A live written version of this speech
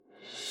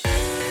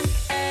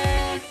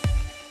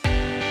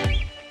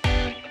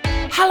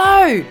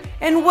Hello,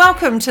 and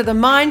welcome to the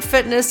Mind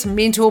Fitness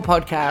Mentor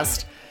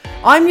Podcast.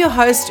 I'm your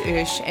host,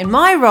 Ursh, and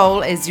my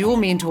role as your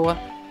mentor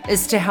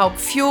is to help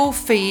fuel,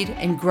 feed,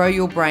 and grow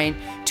your brain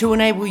to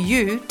enable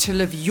you to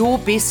live your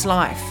best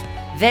life.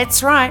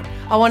 That's right,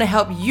 I want to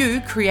help you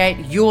create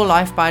your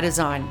life by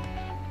design.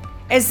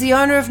 As the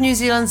owner of New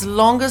Zealand's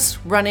longest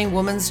running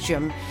women's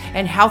gym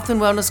and health and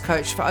wellness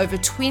coach for over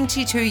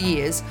 22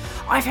 years,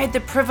 I've had the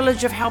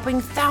privilege of helping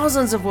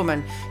thousands of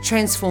women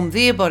transform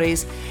their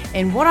bodies,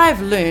 and what I've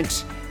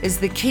learnt is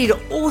the key to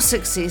all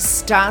success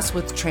starts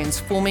with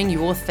transforming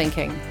your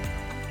thinking.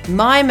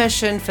 My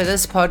mission for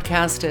this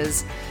podcast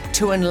is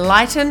to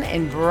enlighten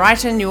and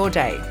brighten your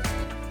day.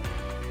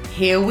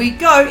 Here we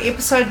go,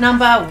 episode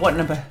number, what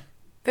number?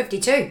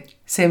 52.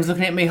 Sam's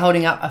looking at me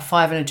holding up a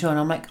 5 and a 2 and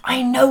I'm like,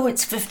 I know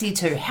it's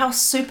 52. How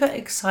super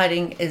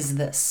exciting is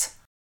this?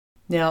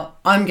 Now,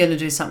 I'm going to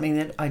do something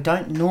that I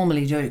don't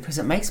normally do because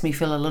it makes me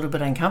feel a little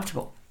bit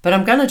uncomfortable. But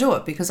I'm going to do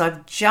it because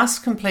I've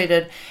just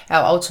completed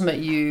our Ultimate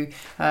You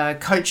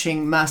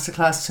coaching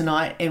masterclass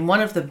tonight. And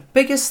one of the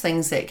biggest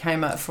things that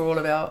came up for all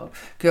of our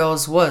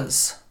girls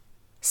was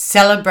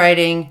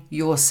celebrating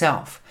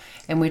yourself.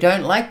 And we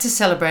don't like to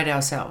celebrate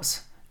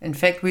ourselves. In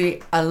fact,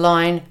 we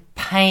align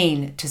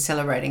pain to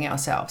celebrating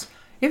ourselves.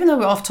 Even though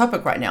we're off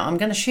topic right now, I'm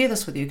going to share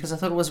this with you because I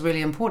thought it was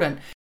really important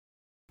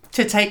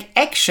to take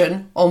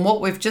action on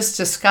what we've just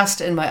discussed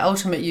in my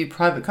Ultimate You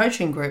private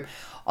coaching group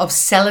of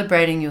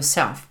celebrating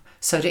yourself.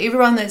 So to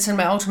everyone that's in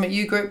my Ultimate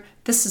You group,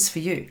 this is for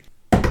you.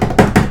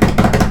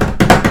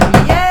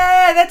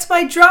 Yeah, that's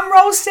my drum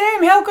roll,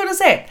 Sam. How good is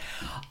that?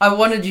 I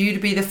wanted you to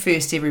be the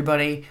first,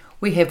 everybody.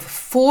 We have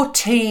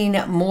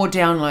 14 more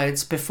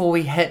downloads before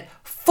we hit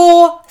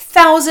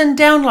 4,000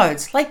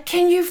 downloads. Like,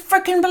 can you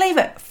freaking believe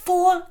it?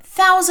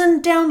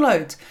 4,000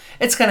 downloads.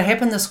 It's going to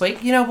happen this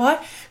week. You know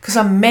why? Because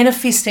I'm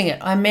manifesting it.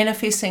 I'm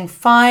manifesting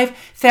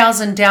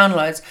 5,000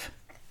 downloads.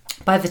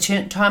 By the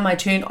time I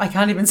turn, I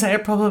can't even say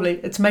it properly.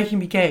 It's making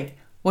me gag.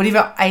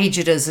 Whatever age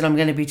it is that I'm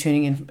going to be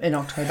turning in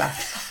October.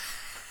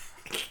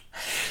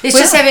 Let's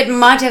just have it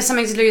might have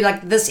something to do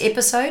like this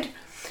episode.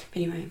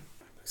 But anyway.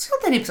 It's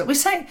not that episode.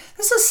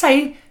 This is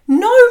say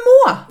no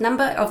more.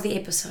 Number of the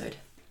episode.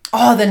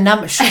 Oh, the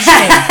number.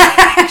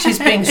 She's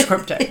being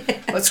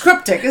cryptic. What's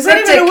cryptic? Is that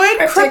even a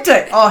word?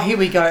 Cryptic. Oh, here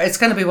we go. It's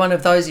going to be one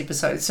of those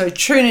episodes. So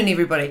tune in,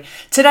 everybody.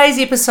 Today's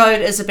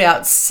episode is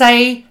about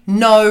say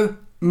no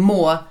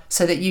more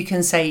so that you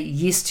can say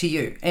yes to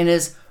you. And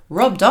as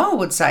Rob Dole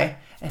would say,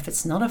 if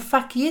it's not a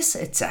fuck yes,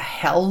 it's a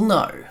hell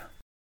no.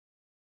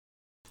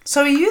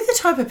 So are you the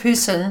type of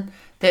person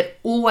that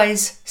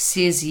always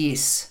says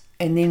yes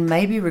and then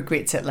maybe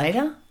regrets it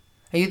later?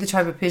 Are you the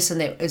type of person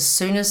that as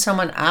soon as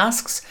someone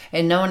asks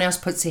and no one else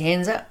puts their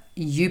hands up,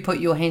 you put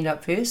your hand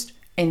up first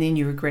and then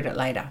you regret it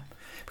later?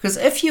 Because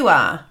if you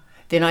are,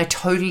 then I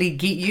totally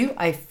get you,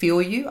 I feel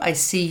you, I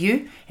see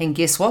you, and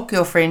guess what,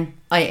 girlfriend?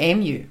 I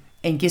am you.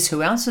 And guess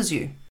who else is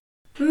you?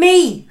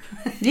 Me!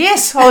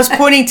 Yes, I was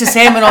pointing to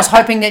Sam and I was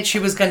hoping that she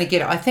was going to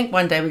get it. I think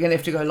one day we're going to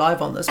have to go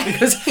live on this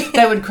because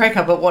they would crack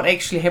up at what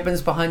actually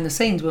happens behind the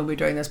scenes when we're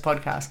doing this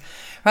podcast.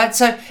 Right,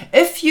 so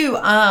if you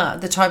are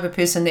the type of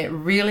person that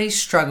really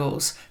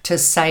struggles to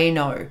say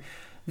no,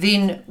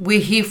 then we're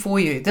here for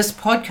you. This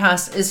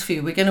podcast is for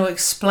you. We're going to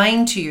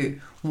explain to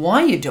you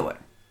why you do it,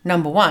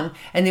 number one,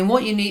 and then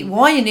what you need,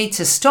 why you need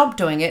to stop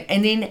doing it,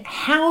 and then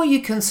how you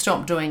can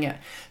stop doing it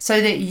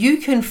so that you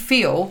can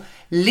feel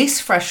less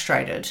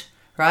frustrated,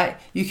 right?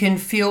 You can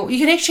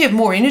actually have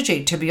more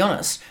energy, to be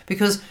honest,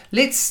 because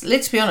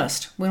let's be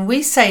honest, when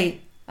we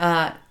say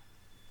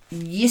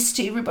yes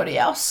to everybody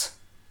else,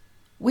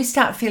 we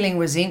start feeling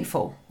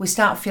resentful. We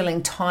start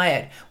feeling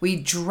tired. We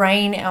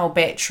drain our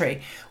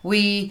battery.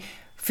 We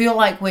feel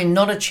like we're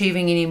not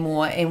achieving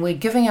anymore and we're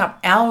giving up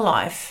our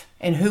life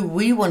and who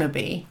we want to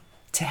be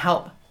to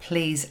help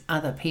please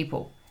other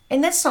people.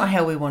 And that's not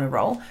how we want to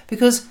roll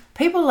because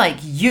people like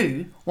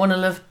you want to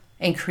live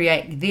and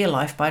create their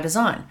life by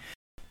design.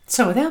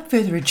 So without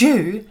further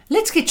ado,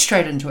 let's get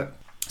straight into it.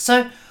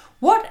 So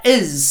what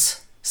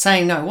is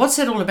saying no? What's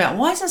it all about?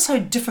 Why is it so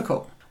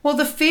difficult? Well,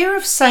 the fear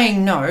of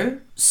saying no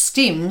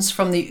stems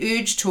from the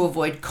urge to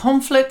avoid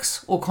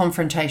conflicts or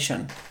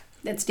confrontation.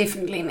 That's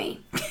definitely me.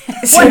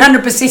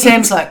 100%.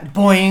 Sam's like,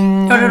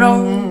 boing.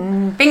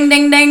 Bing,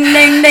 ding, ding,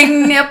 ding,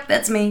 ding. Yep,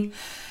 that's me.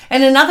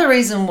 And another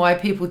reason why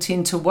people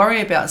tend to worry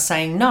about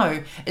saying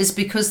no is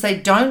because they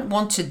don't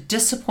want to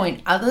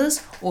disappoint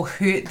others or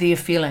hurt their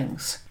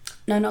feelings.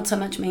 No, not so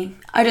much me.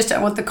 I just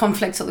don't want the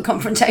conflicts or the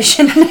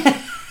confrontation.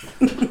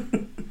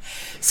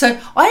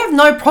 So I have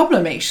no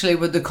problem actually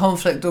with the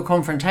conflict or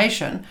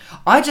confrontation.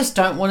 I just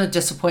don't want to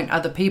disappoint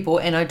other people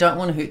and I don't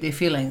want to hurt their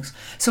feelings.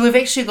 So we've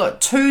actually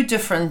got two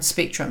different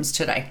spectrums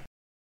today.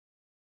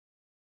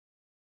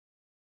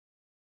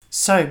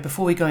 So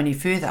before we go any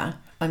further,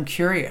 I'm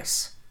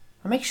curious.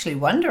 I'm actually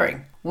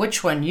wondering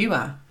which one you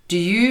are. Do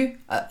you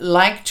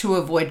like to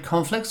avoid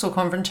conflicts or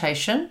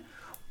confrontation,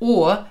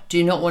 or do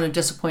you not want to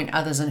disappoint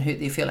others and hurt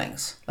their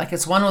feelings? Like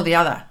it's one or the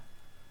other.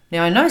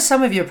 Now I know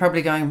some of you are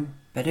probably going,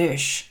 but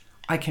Ursh,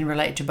 I can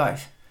relate to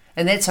both.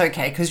 And that's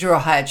okay because you're a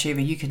high achiever.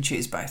 You can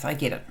choose both. I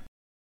get it.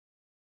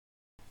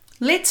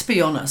 Let's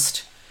be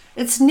honest.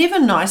 It's never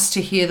nice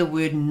to hear the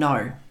word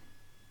no.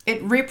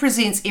 It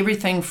represents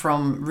everything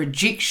from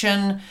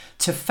rejection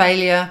to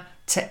failure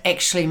to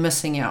actually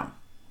missing out.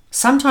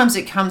 Sometimes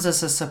it comes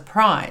as a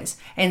surprise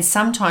and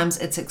sometimes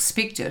it's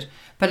expected,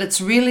 but it's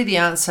really the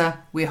answer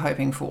we're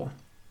hoping for.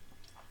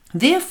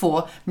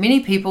 Therefore,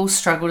 many people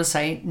struggle to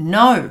say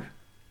no.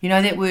 You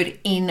know that word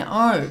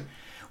N-O.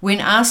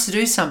 When asked to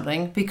do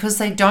something because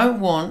they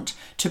don't want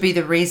to be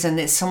the reason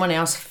that someone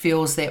else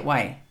feels that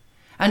way.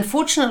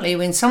 Unfortunately,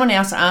 when someone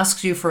else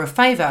asks you for a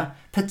favour,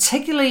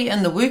 particularly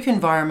in the work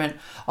environment,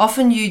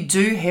 often you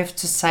do have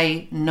to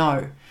say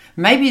no.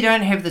 Maybe you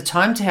don't have the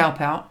time to help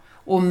out,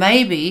 or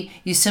maybe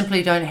you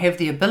simply don't have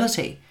the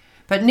ability.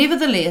 But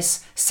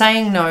nevertheless,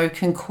 saying no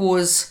can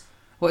cause,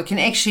 it can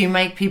actually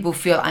make people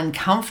feel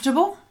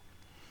uncomfortable,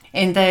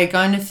 and they are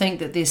going to think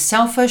that they're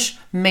selfish,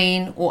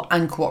 mean, or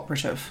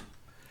uncooperative.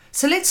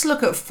 So let's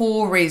look at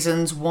 4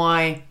 reasons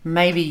why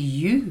maybe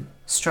you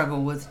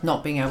struggle with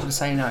not being able to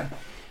say no.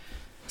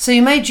 So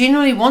you may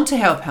generally want to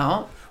help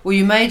out, or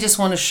you may just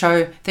want to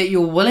show that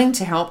you're willing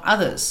to help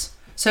others.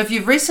 So if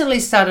you've recently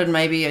started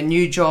maybe a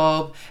new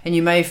job and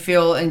you may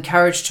feel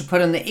encouraged to put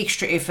in the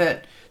extra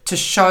effort to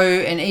show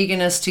an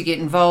eagerness to get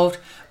involved,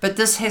 but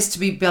this has to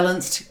be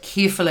balanced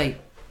carefully.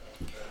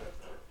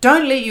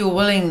 Don't let your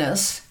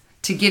willingness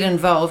to get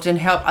involved and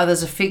help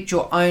others affect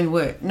your own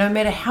work, no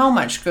matter how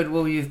much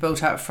goodwill you've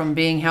built up from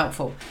being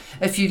helpful.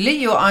 If you let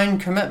your own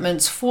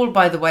commitments fall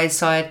by the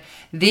wayside,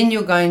 then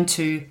you're going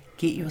to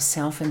get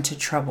yourself into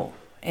trouble.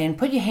 And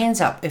put your hands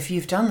up if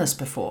you've done this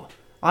before.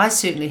 I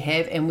certainly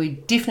have, and we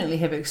definitely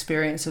have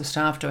experience of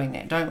staff doing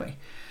that, don't we?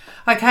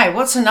 Okay,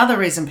 what's another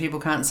reason people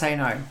can't say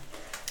no?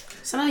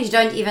 Sometimes you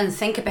don't even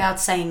think about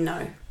saying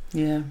no.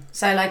 Yeah.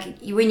 So like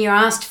when you're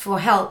asked for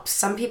help,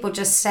 some people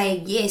just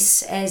say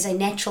yes as a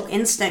natural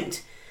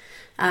instinct.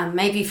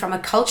 Maybe from a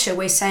culture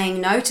where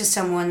saying no to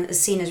someone is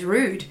seen as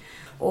rude,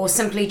 or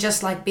simply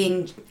just like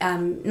being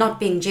not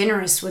being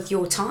generous with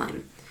your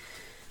time.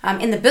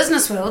 In the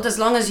business world, as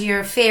long as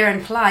you're fair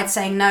and polite,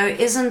 saying no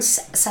isn't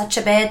such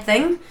a bad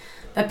thing.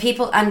 But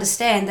people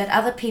understand that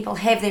other people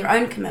have their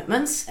own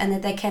commitments and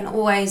that they can't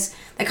always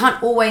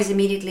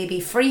immediately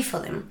be free for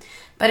them.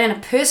 But in a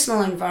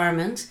personal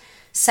environment,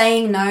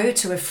 saying no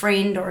to a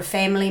friend or a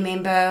family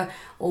member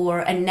or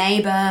a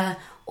neighbor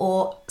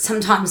or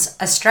sometimes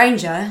a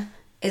stranger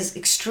is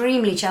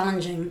extremely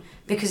challenging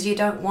because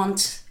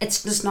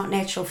it's just not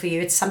natural for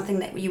you. It's something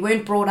that you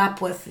weren't brought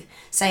up with,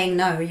 saying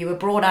no. You were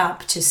brought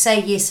up to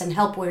say yes and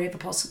help wherever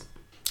possible.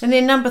 And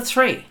then number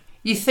 3,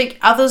 you think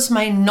others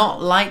may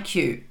not like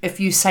you if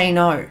you say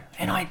no.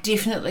 And I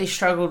definitely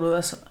struggled with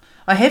this.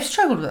 I have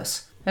struggled with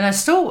this. And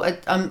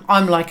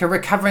I'm like a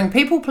recovering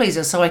people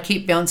pleaser, so I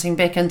keep bouncing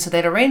back into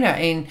that arena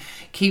and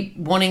keep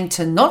wanting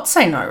to not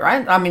say no,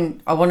 right? I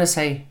mean, I want to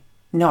say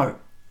no,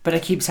 but I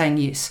keep saying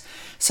yes.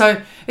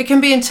 So it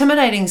can be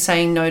intimidating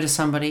saying no to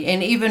somebody,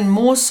 and even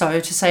more so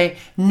to say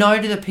no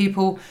to the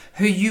people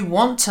who you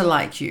want to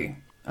like you.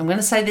 I'm going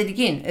to say that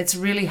again. It's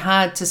really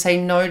hard to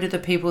say no to the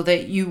people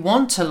that you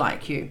want to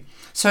like you.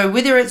 So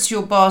whether it's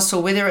your boss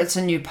or whether it's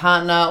a new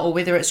partner or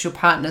whether it's your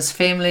partner's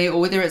family or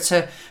whether it's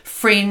a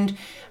friend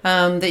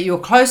that you're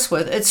close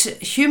with, it's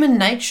human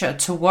nature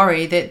to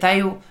worry that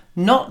they'll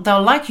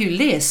like you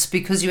less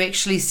because you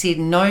actually said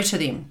no to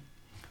them.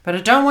 But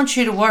I don't want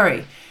you to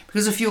worry,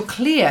 because if you're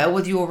clear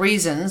with your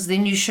reasons,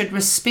 then they should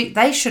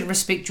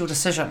respect your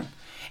decision.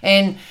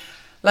 And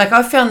like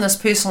I found this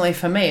personally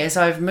for me as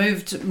I've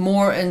moved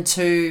more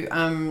into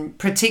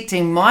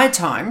protecting my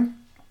time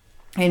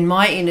and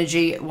my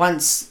energy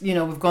once,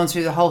 we've gone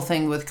through the whole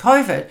thing with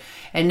COVID,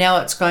 and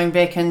now it's going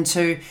back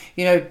into,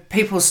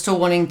 people still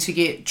wanting to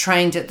get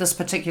trained at this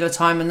particular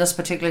time and this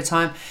particular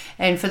time.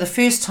 And for the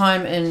first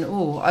time in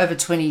over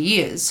 20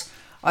 years,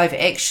 I've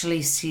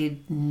actually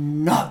said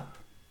no.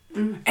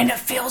 And it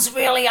feels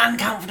really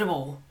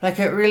uncomfortable. Like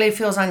it really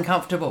feels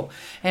uncomfortable.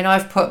 And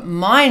I've put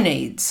my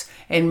needs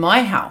and my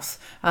health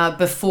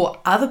before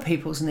other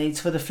people's needs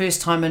for the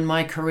first time in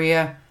my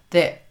career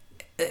ever.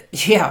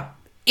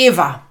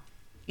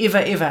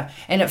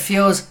 And it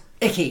feels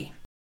icky.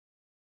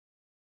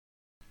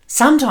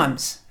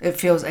 Sometimes it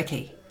feels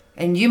icky.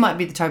 And you might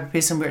be the type of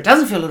person where it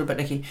doesn't feel a little bit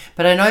icky.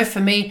 But I know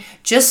for me,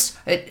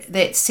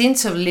 that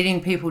sense of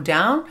letting people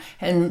down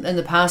in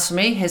the past for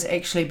me has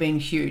actually been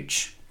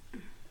huge.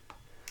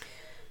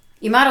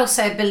 You might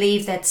also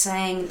believe that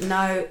saying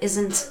no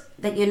isn't,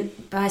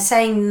 by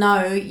saying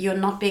no, you're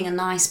not being a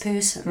nice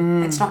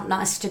person. It's not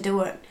nice to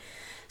do it.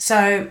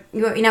 So,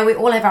 we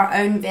all have our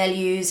own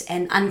values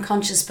and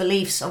unconscious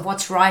beliefs of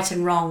what's right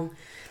and wrong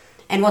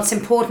and what's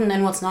important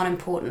and what's not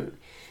important.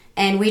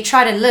 And we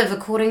try to live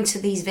according to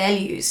these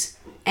values.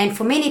 And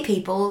for many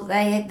people,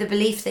 they have the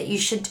belief that you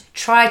should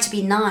try to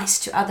be nice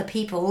to other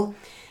people,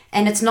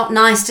 and it's not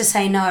nice to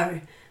say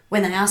no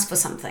when they ask for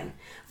something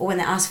or when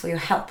they ask for your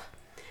help.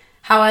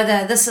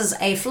 However, this is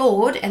a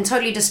flawed and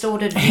totally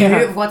distorted view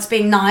of what's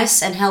being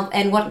nice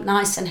and what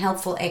nice and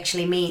helpful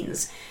actually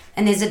means.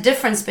 And there's a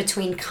difference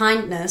between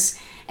kindness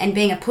and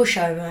being a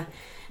pushover.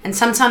 And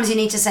sometimes you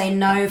need to say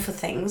no for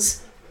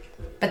things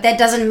But that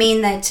doesn't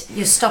mean that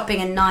you're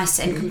stopping a nice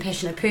and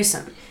compassionate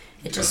person.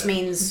 It just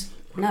means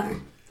no.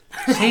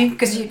 See?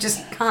 Because you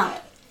just can't.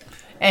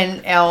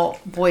 And our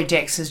boy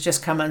Dax has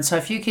just come in. So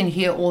if you can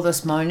hear all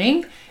this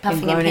moaning Puffing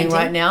and groaning and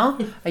right now,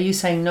 are you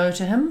saying no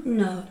to him?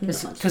 No,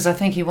 Because I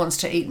think he wants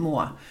to eat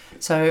more.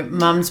 So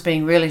Mum's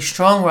being really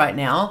strong right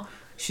now.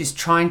 She's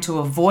trying to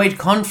avoid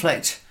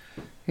conflict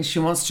because she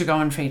wants to go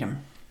and feed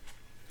him.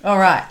 All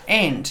right.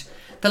 And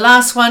the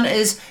last one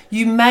is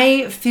you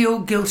may feel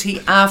guilty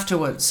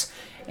afterwards.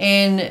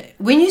 And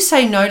when you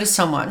say no to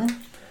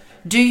someone,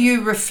 do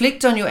you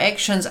reflect on your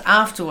actions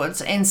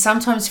afterwards and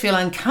sometimes feel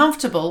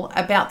uncomfortable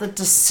about the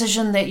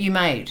decision that you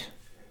made?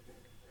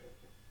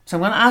 So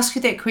I'm going to ask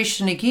you that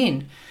question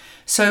again.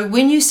 So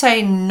when you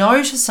say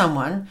no to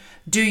someone,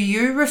 do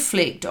you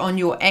reflect on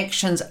your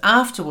actions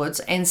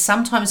afterwards and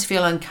sometimes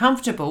feel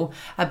uncomfortable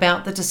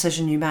about the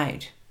decision you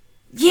made?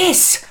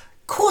 Yes,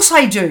 of course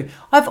I do.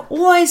 I've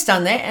always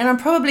done that and I'm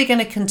probably going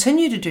to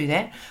continue to do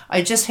that.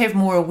 I just have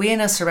more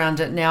awareness around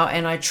it now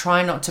and I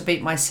try not to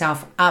beat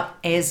myself up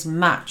as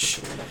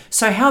much.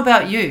 So how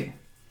about you?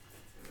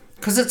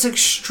 Because it's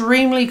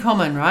extremely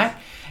common, right?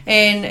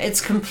 And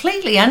it's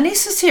completely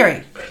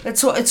unnecessary.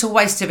 It's a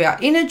waste of our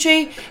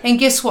energy. And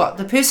guess what?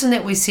 The person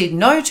that we said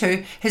no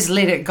to has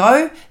let it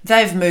go.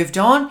 They've moved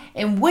on.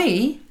 And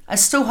we are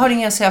still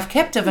holding ourselves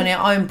captive in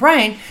our own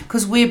brain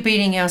because we're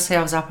beating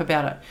ourselves up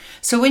about it.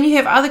 So when you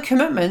have other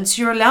commitments,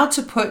 you're allowed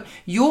to put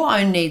your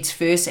own needs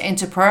first and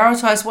to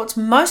prioritize what's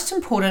most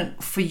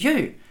important for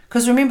you.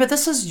 Because remember,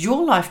 this is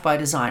your life by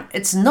design.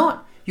 It's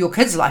not your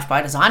kid's life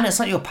by design. It's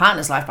not your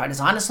partner's life by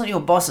design. It's not your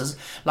boss's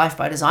life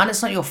by design.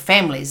 It's not your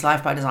family's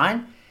life by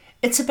design.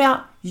 It's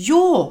about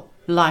your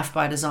life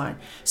by design.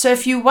 So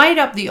if you weighed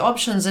up the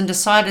options and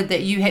decided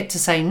that you had to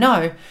say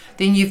no,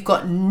 then you've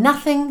got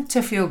nothing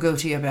to feel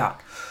guilty about.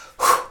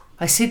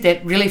 I said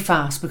that really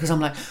fast because I'm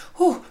like,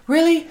 oh,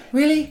 really?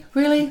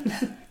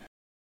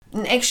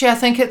 And actually, I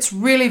think it's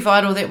really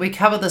vital that we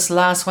cover this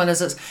last one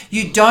is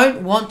you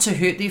don't want to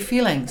hurt their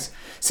feelings.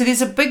 So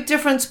there's a big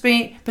difference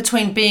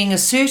between being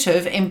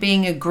assertive and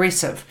being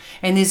aggressive.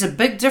 And there's a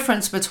big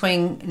difference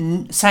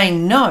between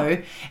saying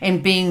no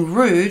and being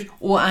rude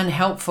or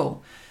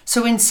unhelpful.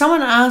 So when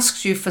someone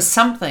asks you for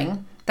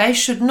something, they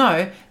should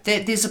know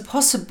that there's a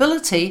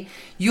possibility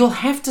you'll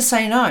have to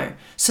say no.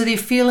 So their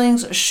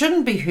feelings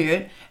shouldn't be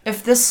hurt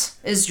if this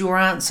is your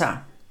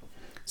answer.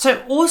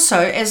 So also,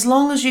 as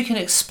long as you can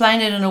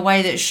explain it in a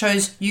way that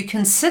shows you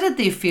considered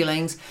their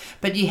feelings,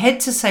 but you had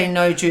to say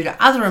no due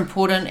to other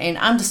important and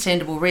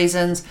understandable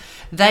reasons,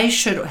 they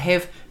should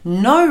have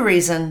no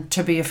reason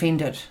to be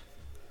offended.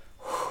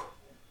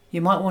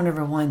 You might want to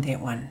rewind that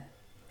one.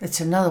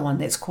 It's another one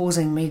that's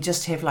causing me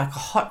just to have like a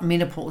hot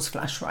menopause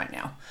flush right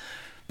now.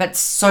 But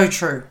so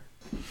true.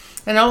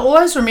 And I'll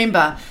always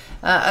remember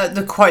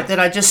the quote that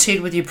I just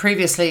shared with you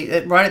previously,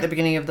 right at the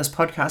beginning of this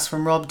podcast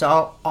from Rob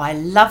Dahl. I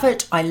love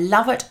it.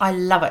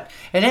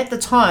 And at the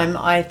time,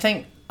 I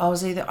think I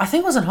was in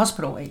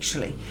hospital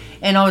actually.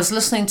 And I was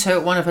listening to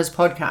one of his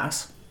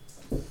podcasts.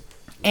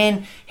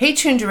 And he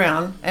turned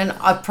around, and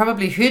I've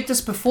probably heard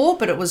this before,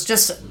 but it was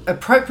just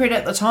appropriate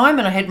at the time.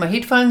 And I had my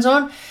headphones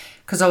on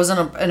because I was in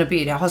a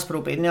bed, a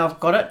hospital bed. Now I've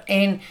got it.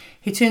 And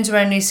he turns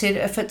around and he said,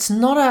 if it's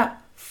not a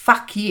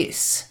fuck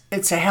yes,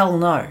 it's a hell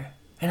no.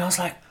 And I was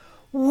like,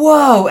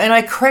 whoa. And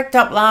I cracked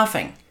up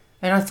laughing.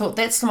 And I thought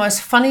that's the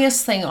most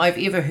funniest thing I've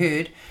ever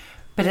heard.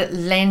 But it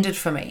landed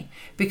for me.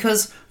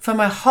 Because for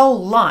my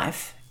whole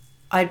life,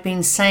 I'd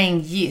been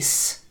saying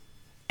yes.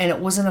 And it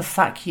wasn't a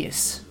fuck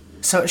yes.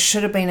 So it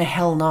should have been a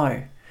hell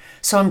no.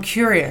 So I'm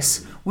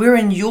curious, where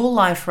in your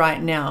life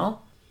right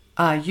now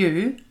are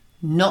you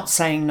not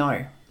saying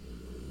no?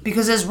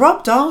 Because as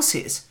Rob Dahl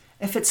says,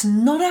 if it's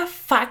not a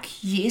fuck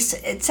yes,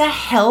 it's a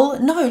hell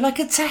no. Like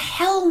it's a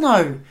hell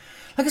no.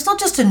 Like it's not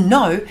just a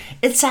no,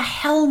 it's a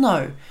hell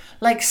no.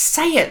 Like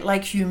say it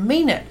like you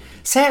mean it.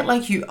 Say it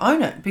like you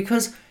own it,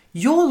 because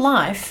your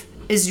life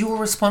is your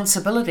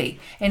responsibility.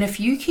 And if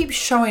you keep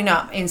showing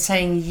up and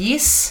saying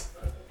yes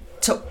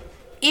to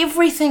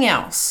everything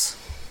else,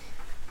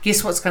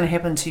 guess what's going to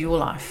happen to your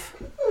life?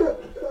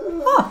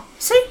 Oh,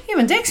 see,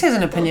 even Dex has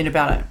an opinion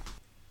about it.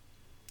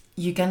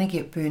 You're going to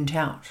get burnt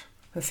out.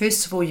 But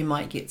first of all, you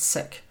might get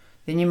sick.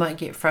 Then you might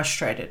get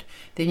frustrated.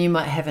 Then you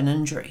might have an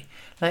injury.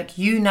 Like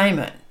you name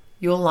it,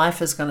 your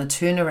life is going to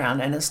turn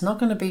around, and it's not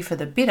going to be for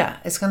the better.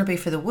 It's going to be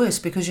for the worse,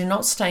 because you're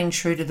not staying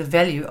true to the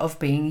value of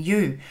being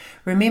you.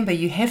 Remember,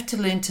 you have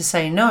to learn to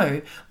say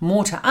no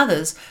more to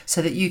others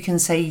so that you can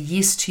say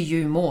yes to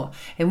you more.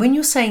 And when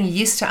you're saying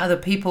yes to other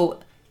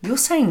people, you're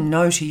saying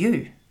no to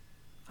you.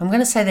 I'm going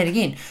to say that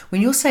again.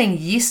 When you're saying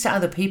yes to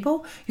other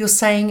people, you're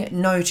saying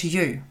no to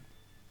you.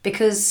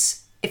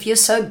 Because if you're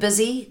so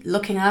busy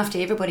looking after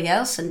everybody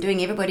else and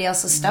doing everybody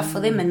else's stuff for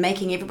them and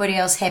making everybody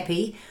else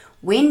happy,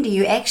 when do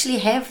you actually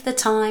have the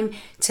time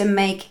to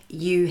make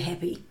you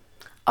happy?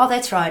 Oh,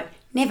 that's right.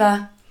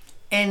 Never.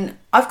 And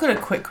I've got a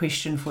quick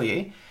question for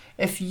you.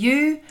 If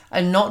you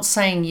are not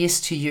saying yes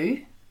to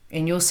you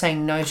and you're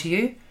saying no to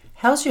you,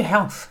 how's your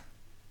health?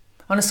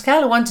 On a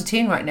scale of 1 to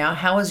 10 right now,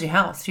 how is your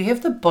health? Do you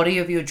have the body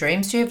of your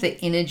dreams? Do you have the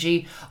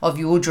energy of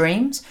your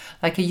dreams?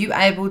 Like, are you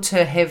able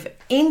to have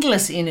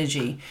endless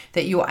energy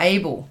that you're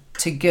able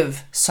to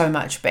give so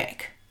much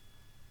back?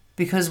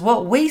 Because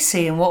what we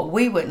see and what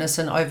we witness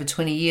in over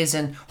 20 years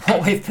and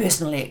what we've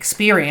personally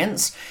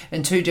experienced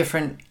in two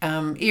different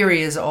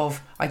areas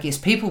of, I guess,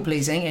 people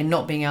pleasing and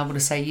not being able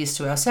to say yes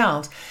to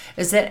ourselves,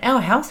 is that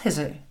our health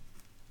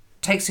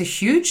takes a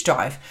huge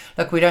dive.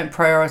 Like, we don't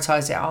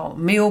prioritize our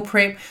meal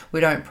prep. We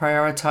don't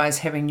prioritize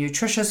having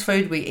nutritious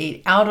food. We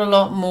eat out a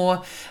lot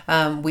more.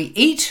 We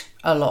eat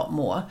a lot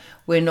more.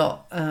 We're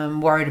not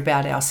worried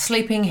about our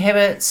sleeping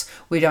habits.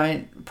 We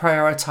don't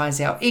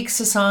prioritize our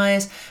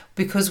exercise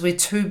because we're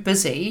too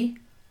busy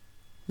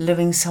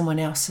living someone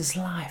else's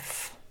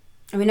life.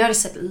 And we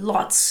notice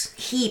it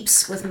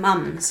heaps with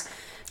mums.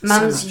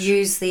 Mums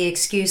use the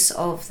excuse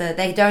of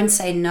they don't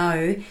say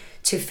no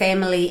to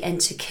family and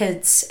to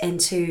kids and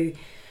to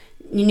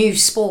new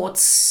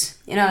sports.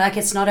 You know, like,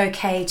 it's not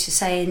okay to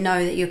say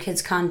no that your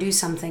kids can't do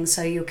something.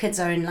 So your kids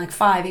are in like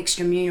 5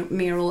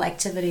 extramural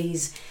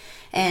activities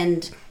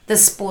and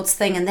this sports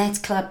thing and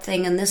that club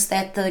thing and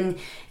that thing.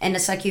 And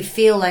it's like, you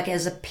feel like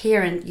as a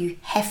parent, you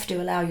have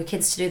to allow your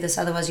kids to do this,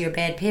 otherwise you're a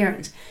bad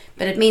parent.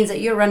 But it means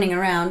that you're running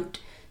around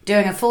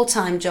doing a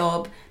full-time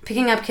job,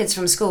 picking up kids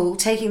from school,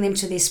 taking them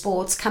to their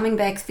sports, coming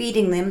back,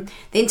 feeding them,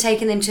 then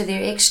taking them to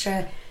their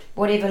extra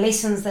whatever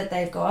lessons that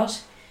they've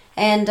got.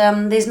 And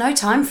there's no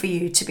time for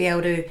you to be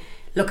able to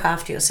look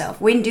after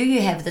yourself. When do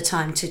you have the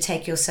time to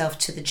take yourself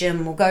to the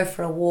gym or go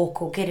for a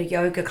walk or get a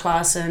yoga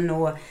class in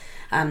or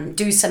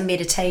do some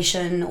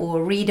meditation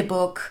or read a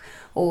book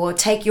or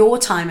take your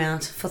time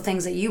out for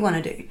things that you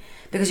want to do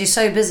because you're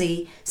so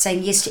busy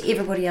saying yes to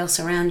everybody else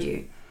around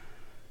you?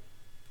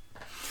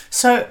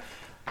 So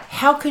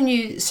how can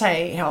you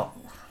say, how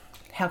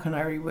can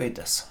I reword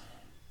this?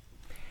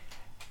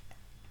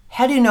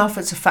 How do you know if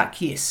it's a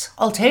fuck yes?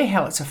 I'll tell you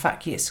how it's a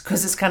fuck yes,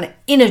 because it's going to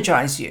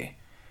energize you.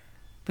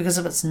 Because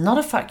if it's not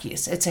a fuck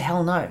yes, it's a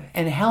hell no.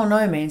 And a hell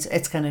no means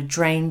it's going to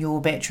drain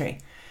your battery.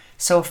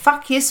 So a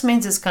fuck yes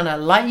means it's going to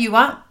light you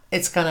up,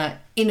 it's going to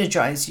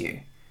energize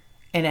you.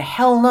 And a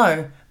hell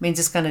no means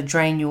it's going to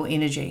drain your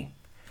energy.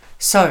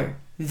 So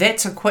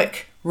that's a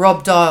quick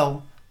Rob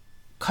Dial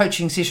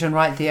coaching session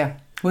right there,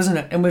 wasn't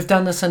it? And we've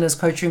done this in his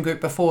coaching group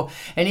before.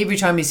 And every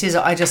time he says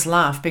it, I just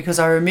laugh because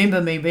I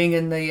remember me being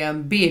in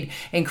the bed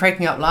and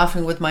cracking up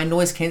laughing with my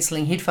noise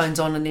cancelling headphones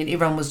on, and then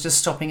everyone was just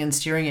stopping and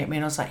staring at me.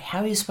 And I was like,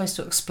 how are you supposed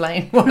to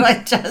explain what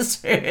I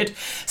just heard?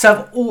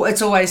 So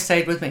it's always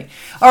stayed with me.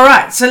 All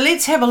right, so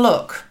let's have a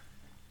look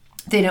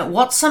then at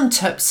what's some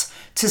tips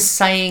to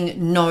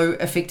saying no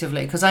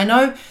effectively, because I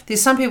know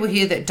there's some people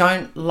here that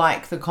don't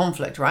like the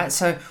conflict, right?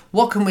 So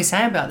what can we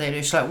say about that,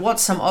 Ursh? Like,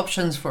 what's some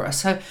options for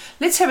us? So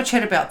let's have a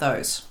chat about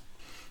those.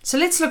 So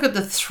let's look at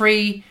the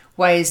 3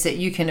 ways that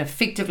you can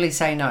effectively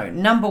say no.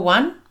 Number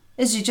 1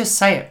 is you just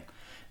say it.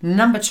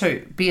 Number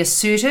 2, be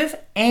assertive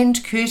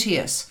and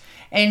courteous.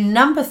 And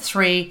number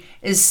 3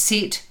 is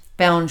set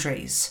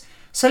boundaries.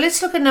 So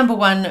let's look at number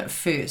 1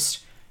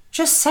 first.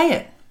 Just say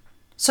it.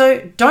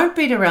 So don't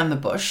beat around the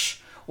bush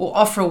or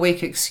offer a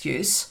weak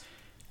excuse.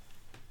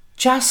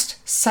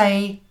 Just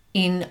say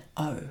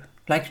N-O,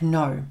 like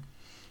no.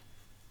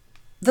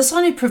 This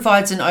only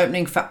provides an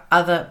opening for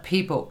other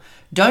people.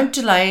 Don't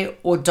delay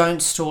or don't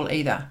stall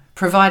either.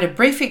 Provide a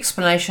brief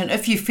explanation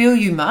if you feel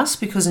you must,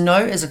 because no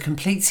is a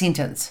complete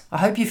sentence. I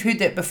hope you've heard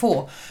that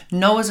before.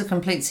 No is a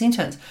complete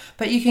sentence.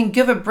 But you can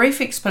give a brief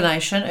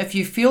explanation if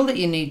you feel that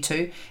you need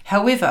to.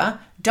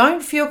 However,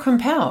 don't feel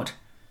compelled.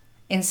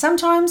 And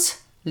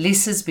sometimes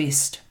less is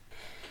best.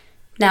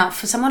 Now,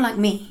 for someone like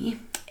me,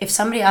 if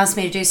somebody asked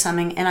me to do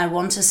something and I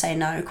want to say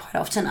no, quite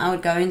often I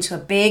would go into a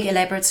big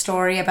elaborate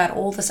story about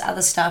all this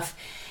other stuff,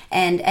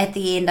 and at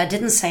the end I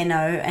didn't say no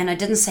and I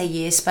didn't say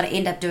yes, but I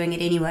end up doing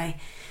it anyway.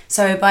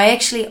 So by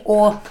actually,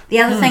 or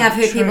the other thing I've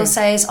heard people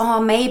say is, oh,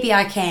 maybe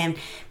I can.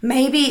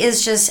 Maybe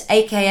is just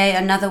AKA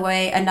another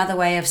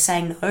way of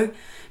saying no.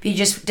 But you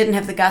just didn't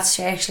have the guts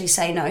to actually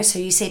say no, so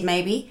you said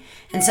maybe.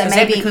 And so is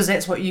maybe that because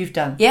that's what you've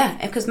done? Yeah,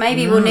 because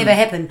maybe it will never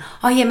happen.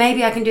 Oh yeah,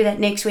 maybe I can do that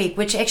next week,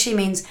 which actually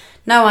means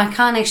no, I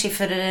can't actually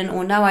fit it in,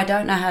 or no, I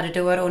don't know how to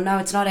do it, or no,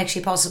 it's not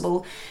actually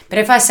possible. But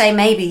if I say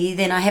maybe,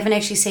 then I haven't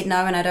actually said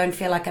no, and I don't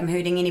feel like I'm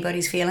hurting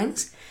anybody's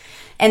feelings.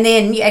 And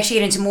then you actually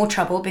get into more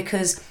trouble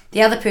because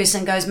the other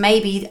person goes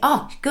maybe,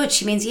 oh good,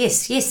 she means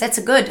yes, that's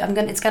a good,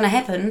 it's gonna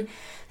happen.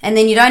 And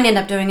then you don't end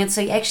up doing it,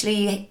 so you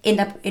actually end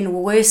up in a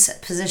worse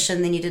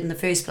position than you did in the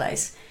first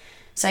place.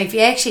 So if you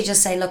actually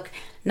just say, look,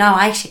 no,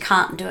 I actually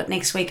can't do it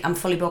next week, I'm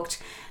fully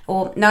booked.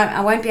 Or no,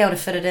 I won't be able to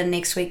fit it in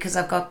next week because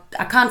I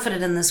can't fit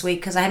it in this week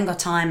because I haven't got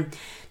time.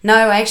 No,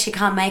 I actually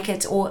can't make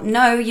it. Or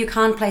no, you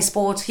can't play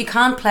sports. You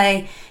can't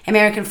play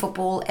American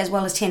football as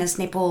well as tennis,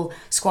 netball,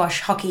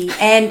 squash, hockey,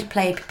 and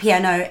play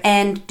piano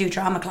and do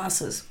drama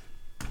classes.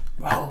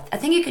 Wow. I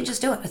think you can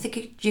just do it. I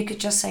think you could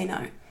just say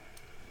no.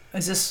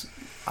 Is this...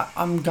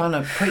 I'm going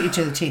to put you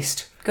to the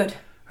test. Good.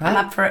 Right?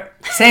 I'm up for it.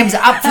 Sam's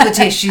up for the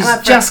test. She's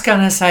just going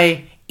to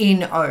say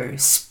N-O.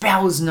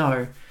 Spells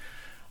no.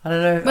 I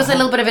don't know. With a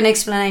little bit of an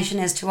explanation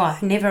as to why.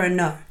 Never a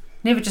no.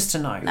 Never just a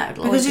no. No,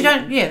 it'll because you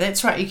always don't, yeah,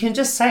 that's right. You can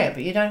just say it,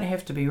 but you don't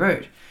have to be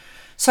rude.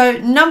 So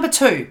number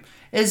 2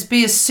 is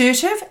be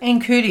assertive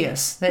and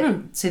courteous.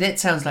 See, that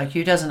sounds like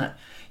you, doesn't it?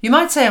 You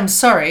might say, I'm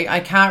sorry,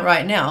 I can't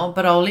right now,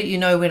 but I'll let you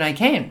know when I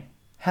can.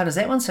 How does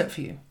that one sit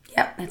for you?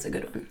 Yep, that's a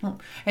good one.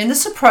 And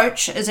this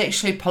approach is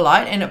actually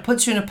polite, and it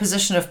puts you in a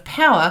position of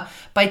power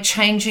by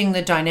changing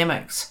the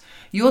dynamics.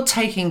 You're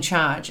taking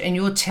charge and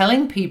you're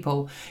telling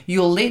people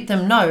you'll let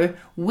them know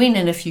when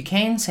and if you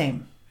can,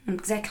 Sam.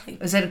 Exactly.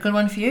 Is that a good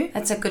one for you?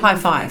 That's a good High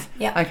one. five.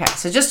 Yeah. Okay,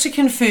 so just to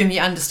confirm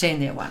you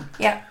understand that one.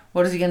 Yeah.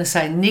 What is he going to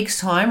say next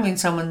time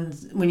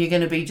when you're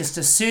going to be just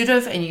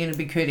assertive and you're going to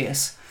be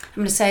courteous? I'm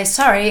going to say,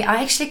 sorry,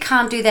 I actually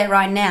can't do that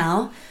right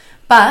now,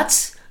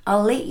 but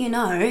I'll let you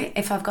know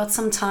if I've got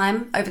some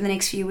time over the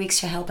next few weeks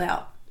to help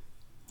out.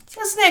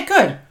 Isn't that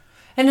good?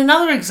 And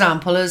another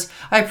example is,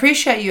 I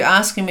appreciate you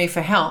asking me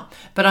for help,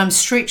 but I'm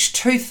stretched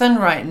too thin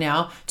right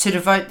now to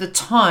devote the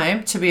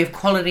time to be of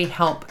quality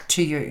help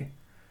to you.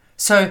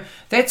 So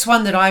that's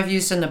one that I've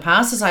used in the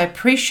past, is I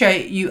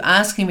appreciate you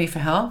asking me for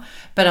help,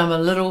 but I'm a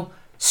little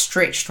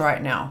stretched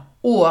right now.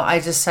 Or I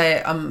just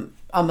say I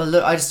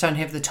just don't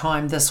have the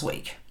time this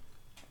week.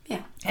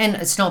 Yeah. And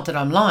it's not that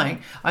I'm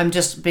lying, I'm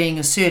just being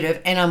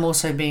assertive, and I'm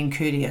also being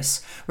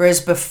courteous.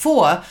 Whereas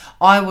before,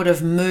 I would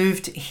have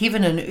moved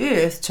heaven and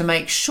earth to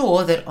make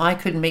sure that I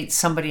could meet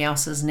somebody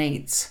else's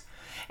needs.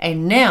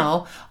 And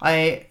now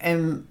I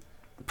am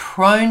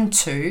prone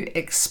to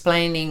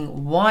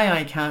explaining why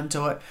I can't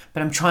do it,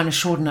 but I'm trying to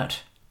shorten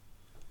it.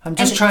 I'm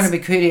just trying to be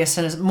courteous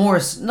and more,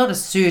 not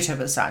assertive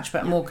as such,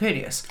 but more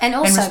courteous. And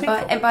also,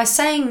 respectful. by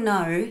saying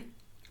no,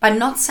 by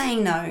not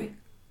saying no,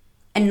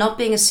 and not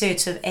being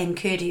assertive and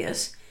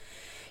courteous,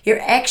 you're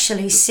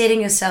actually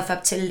setting yourself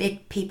up to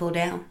let people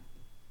down,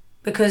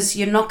 because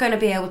you're not going to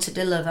be able to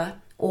deliver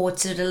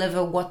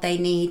what they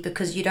need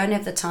because you don't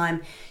have the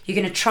time. You're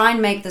going to try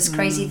and make this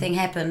crazy thing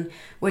happen,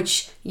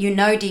 which you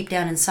know deep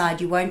down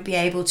inside you won't be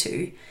able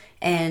to.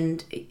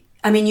 And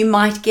I mean, you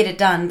might get it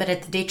done, but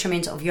at the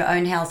detriment of your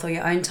own health or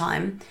your own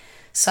time.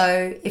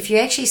 So if you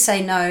actually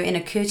say no in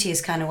a courteous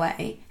kind of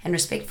way and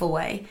respectful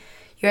way,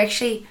 you're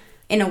actually,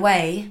 in a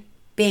way,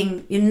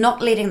 you're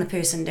not letting the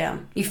person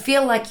down. You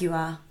feel like you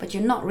are, but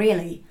you're not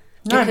really.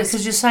 No,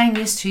 because you're saying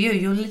yes to you.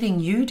 You're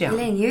letting you down. You're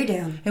letting you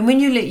down. And when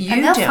you let you down...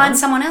 And they'll find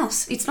someone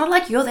else. It's not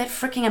like you're that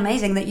freaking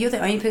amazing that you're the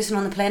only person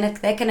on the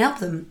planet that can help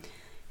them.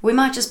 We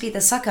might just be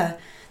the sucker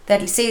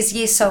that says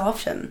yes so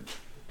often.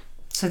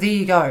 So there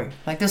you go.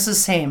 Like, this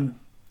is Sam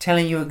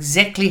telling you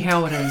exactly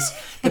how it is.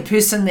 The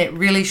person that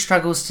really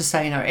struggles to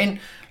say no. And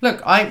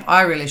look,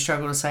 I really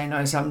struggle to say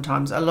no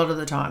sometimes, a lot of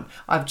the time.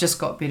 I've just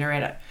got better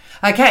at it.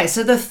 Okay,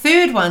 so the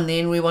third one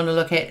then we want to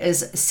look at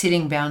is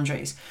setting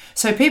boundaries.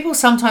 So people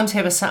sometimes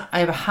have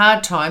a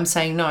hard time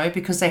saying no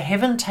because they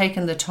haven't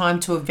taken the time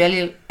to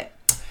evaluate.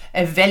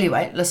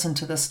 Listen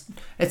to this.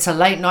 It's a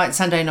late night,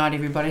 Sunday night,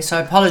 everybody, so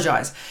I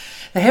apologize.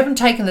 They haven't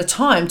taken the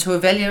time to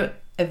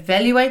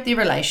evaluate their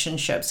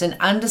relationships and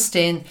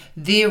understand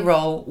their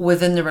role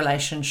within the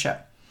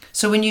relationship.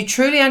 So when you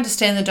truly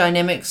understand the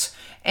dynamics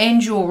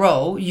and your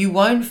role, you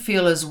won't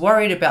feel as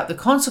worried about the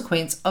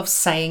consequence of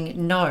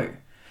saying no.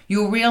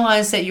 You'll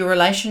realize that your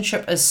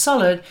relationship is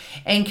solid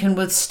and can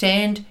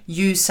withstand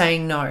you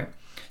saying no.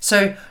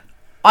 So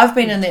I've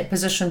been in that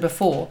position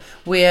before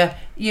where,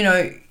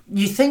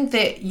 you think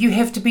that you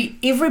have to be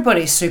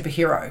everybody's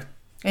superhero.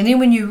 And then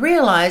when you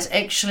realize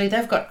actually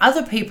they've got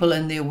other people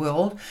in their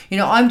world,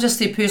 I'm just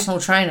their personal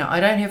trainer. I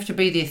don't have to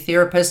be their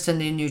therapist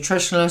and their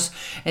nutritionist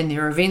and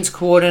their events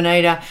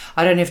coordinator.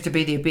 I don't have to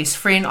be their best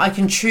friend. I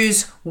can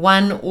choose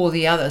one or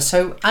the other.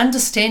 So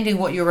understanding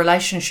what your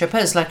relationship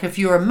is, like if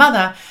you're a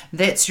mother,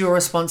 that's your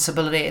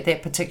responsibility at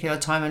that particular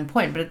time and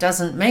point. But it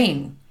doesn't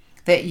mean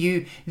that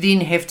you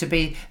then have to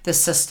be the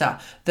sister,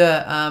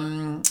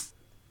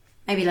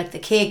 maybe like the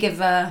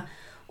caregiver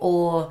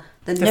or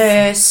the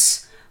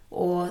nurse.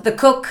 Or the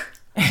cook.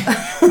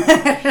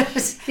 Yeah,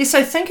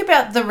 so think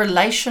about the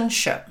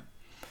relationship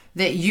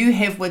that you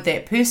have with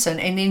that person,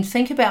 and then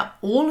think about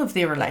all of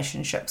their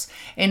relationships.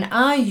 And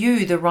are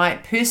you the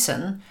right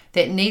person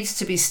that needs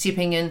to be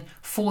stepping in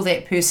for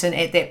that person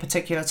at that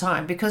particular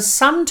time? Because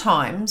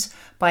sometimes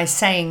by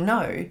saying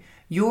no,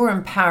 you're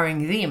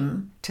empowering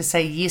them to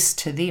say yes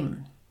to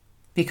them.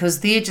 Because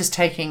they're just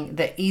taking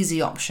the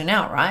easy option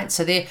out, right?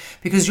 So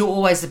because you're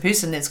always the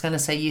person that's going to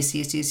say yes,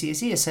 yes, yes,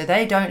 yes, yes. So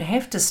they don't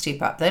have to step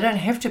up. They don't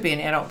have to be an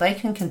adult. They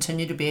can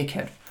continue to be a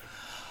kid.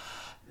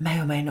 May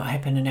or may not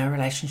happen in our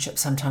relationship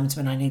sometimes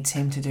when I need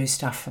Sam to do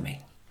stuff for me.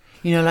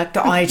 Like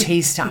the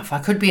IT stuff. I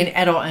could be an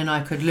adult and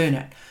I could learn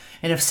it.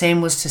 And if Sam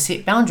was to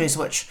set boundaries,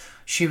 which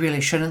she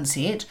really shouldn't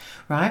set,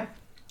 right?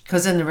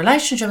 Because in the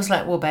relationship, it's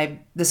like, well, babe,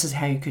 this is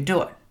how you could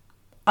do it.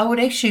 I would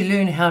actually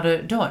learn how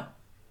to do it.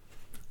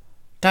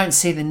 Don't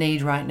see the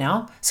need right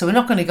now. So we're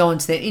not going to go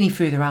into that any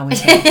further, are we?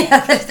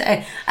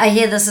 I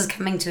hear this is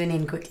coming to an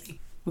end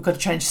quickly. We've got to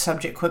change the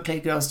subject quickly,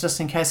 girls,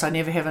 just in case I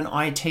never have an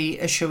IT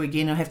issue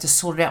again. I have to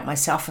sort it out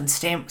myself, and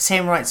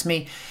Sam writes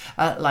me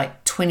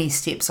like 20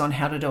 steps on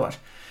how to do it.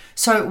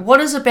 So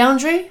what is a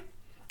boundary?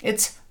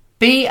 It's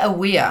Be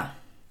aware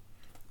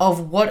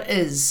of what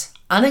is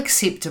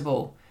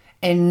unacceptable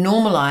and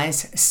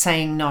normalize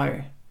saying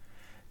no.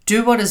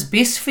 Do what is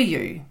best for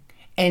you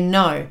and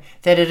know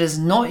that it is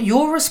not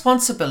your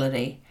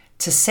responsibility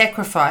to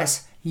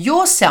sacrifice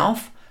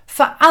yourself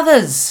for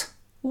others.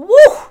 Woo!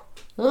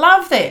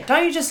 Love that.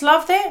 Don't you just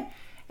love that?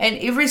 And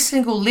every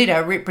single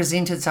letter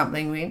represented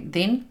something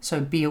then. So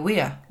be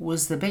aware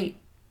was the B.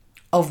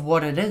 Of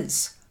what it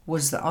is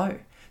was the O.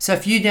 So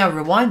if you now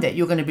rewind that,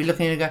 you're going to be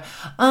looking and go,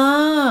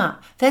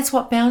 that's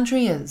what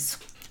boundary is.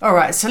 All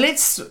right, so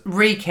let's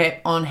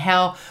recap on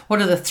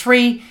what are the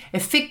 3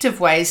 effective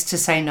ways to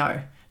say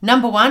no.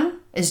 Number 1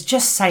 is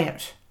just say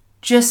it.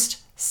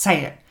 Just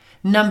say it.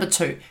 Number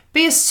 2,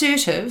 be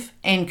assertive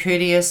and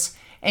courteous.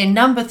 And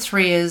number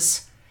 3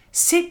 is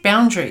set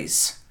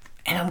boundaries.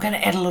 And I'm going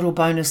to add a little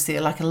bonus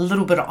there, like a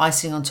little bit of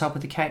icing on top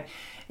of the cake,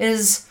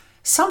 is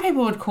some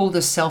people would call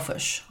this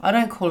selfish. I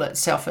don't call it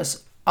selfish.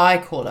 I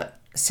call it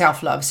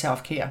self-love,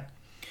 self-care.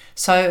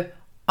 So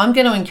I'm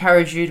going to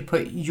encourage you to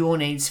put your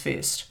needs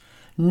first,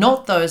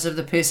 not those of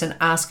the person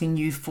asking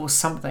you for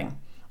something.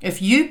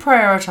 If you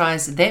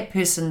prioritize that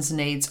person's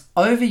needs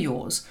over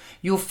yours,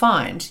 you'll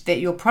find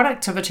that your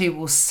productivity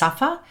will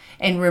suffer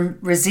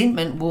and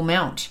resentment will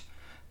mount.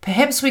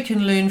 Perhaps we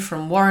can learn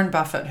from Warren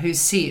Buffett, who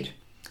said,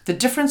 the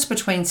difference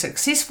between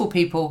successful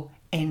people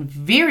and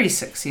very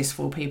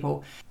successful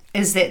people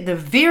is that the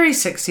very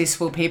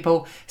successful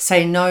people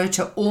say no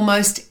to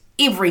almost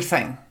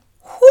everything.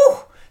 Whew.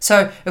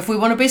 So if we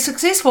want to be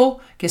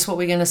successful, guess what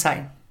we're going to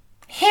say?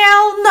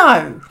 Hell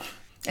no.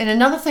 And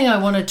another thing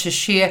I wanted to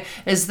share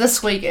is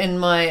this week in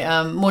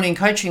my morning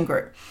coaching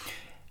group,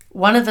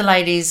 one of the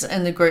ladies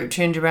in the group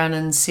turned around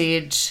and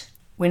said,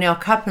 when our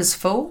cup is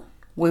full,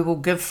 we will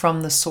give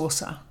from the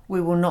saucer. We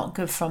will not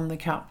give from the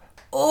cup.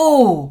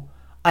 Oh,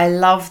 I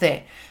love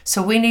that.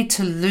 So we need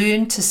to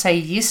learn to say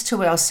yes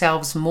to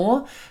ourselves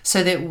more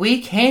so that we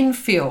can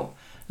feel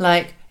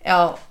like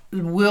our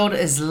world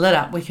is lit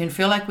up. We can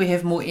feel like we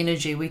have more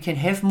energy. We can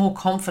have more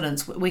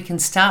confidence. We can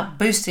start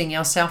boosting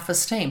our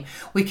self-esteem.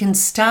 We can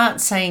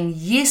start saying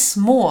yes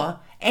more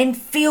and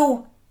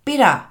feel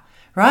better,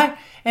 right?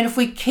 And if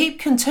we keep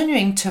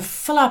continuing to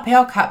fill up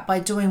our cup by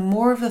doing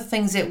more of the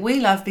things that we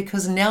love,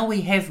 because now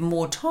we have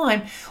more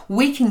time,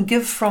 we can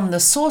give from the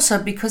saucer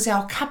because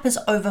our cup is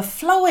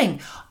overflowing.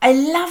 I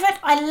love it.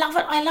 I love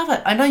it. I love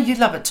it. I know you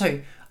love it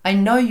too. I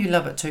know you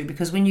love it too,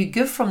 because when you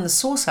give from the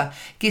saucer,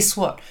 guess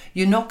what?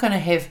 You're not going to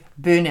have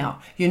burnout.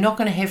 You're not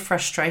going to have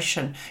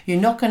frustration.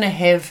 You're not going to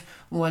have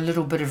a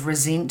little bit of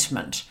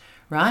resentment,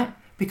 right?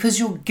 Because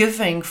you're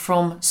giving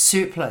from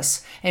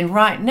surplus. And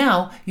right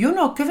now, you're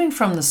not giving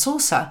from the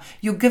saucer,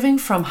 you're giving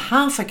from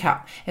half a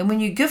cup. And when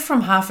you give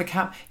from half a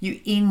cup, you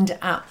end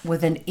up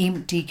with an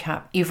empty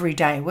cup every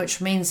day,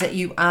 which means that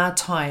you are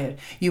tired.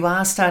 You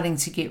are starting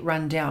to get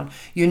run down.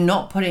 You're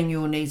not putting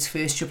your needs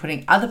first, you're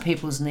putting other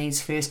people's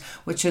needs first,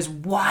 which is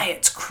why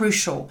it's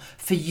crucial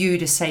for you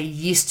to say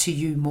yes to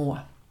you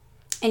more.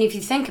 And if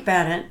you think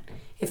about it,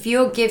 if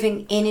you're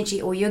giving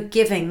energy or you're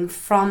giving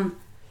from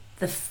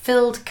the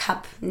filled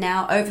cup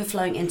now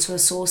overflowing into a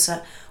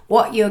saucer,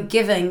 what you're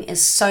giving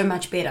is so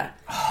much better.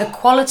 The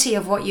quality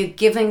of what you're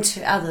giving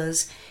to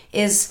others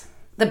is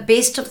the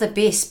best of the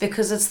best,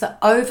 because it's the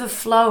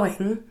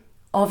overflowing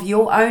of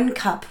your own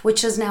cup,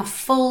 which is now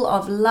full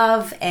of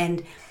love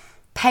and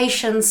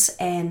patience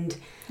and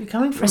you're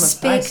coming from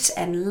respect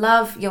and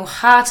love. Your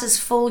heart is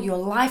full, your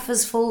life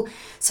is full.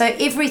 So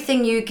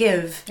everything you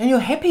give, and you're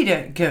happy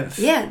to give.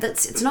 Yeah,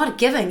 it's not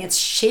giving, it's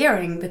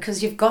sharing,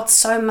 because you've got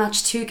so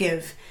much to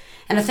give.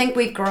 And I think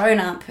we've grown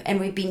up and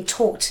we've been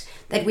taught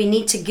that we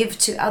need to give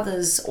to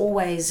others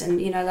always, and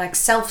like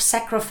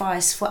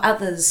self-sacrifice for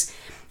others,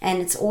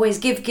 and it's always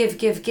give.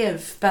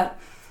 But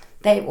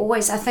I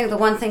think the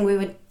one thing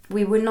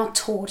we were not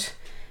taught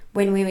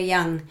when we were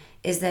young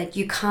is that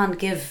you can't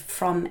give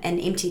from an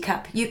empty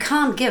cup. You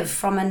can't give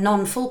from a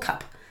non-full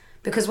cup,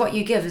 because what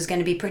you give is going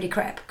to be pretty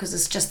crap, because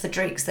it's just the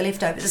dregs, the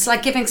leftovers. It's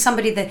like giving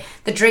somebody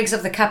the dregs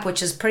of the cup,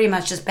 which is pretty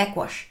much just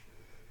backwash.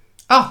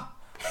 Oh,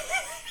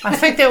 I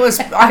think that was,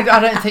 I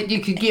don't think you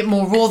could get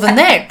more raw than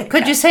that.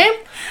 Could you, Sam?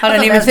 I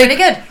don't even think, pretty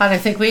good. I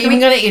don't think we're even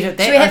going to edit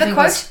that. Should we have a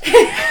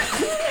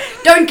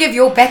quote? Don't give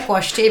your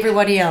backwash to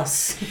everybody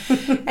else.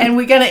 And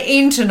we're going to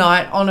end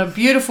tonight on a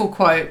beautiful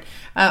quote.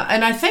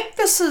 And I think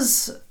this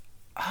is,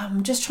 I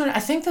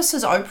think this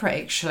is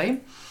Oprah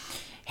actually.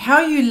 How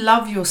you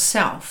love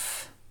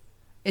yourself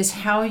is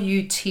how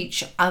you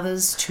teach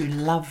others to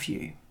love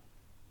you.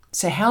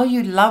 So how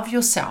you love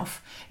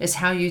yourself is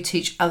how you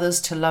teach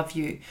others to love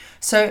you.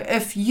 So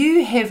if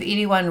you have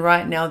anyone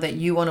right now that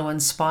you want to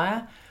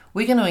inspire,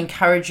 we're going to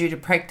encourage you to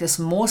practice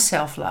more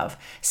self-love,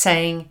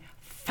 saying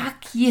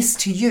fuck yes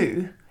to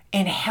you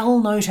and hell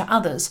no to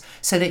others,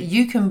 so that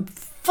you can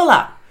fill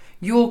up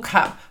your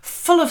cup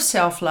full of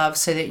self-love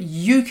so that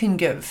you can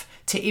give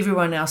to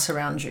everyone else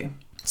around you.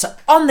 So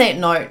on that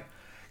note,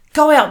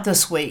 go out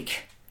this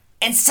week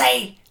and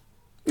say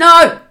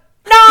no,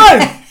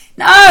 no,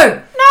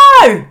 no,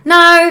 no,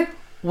 no.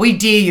 We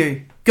dare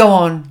you. Go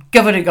on,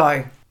 give it a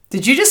go.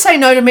 Did you just say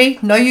no to me?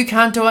 No, you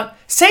can't do it.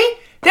 See?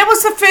 That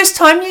was the first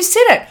time you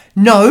said it.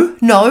 No,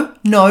 no,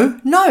 no,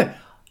 no.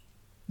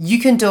 You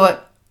can do it.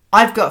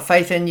 I've got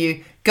faith in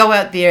you. Go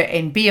out there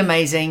and be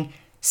amazing.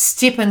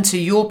 Step into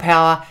your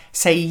power.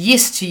 Say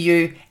yes to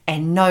you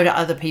and no to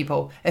other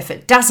people. If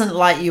it doesn't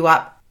light you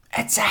up,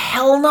 it's a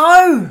hell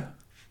no.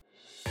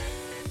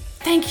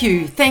 Thank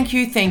you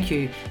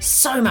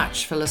so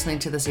much for listening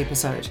to this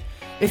episode.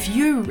 If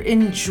you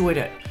enjoyed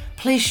it,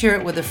 please share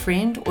it with a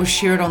friend or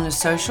share it on the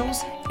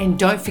socials, and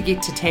don't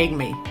forget to tag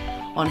me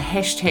on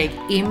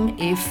 #MFM,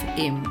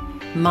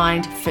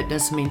 Mind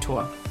Fitness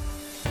Mentor.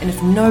 And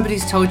if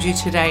nobody's told you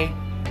today,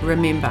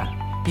 remember,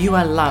 you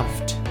are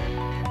loved,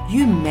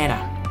 you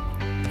matter,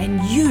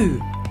 and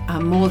you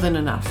are more than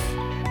enough.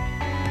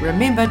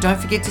 Remember, don't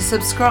forget to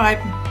subscribe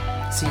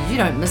so you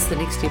don't miss the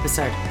next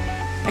episode.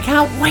 I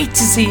can't wait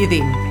to see you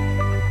then.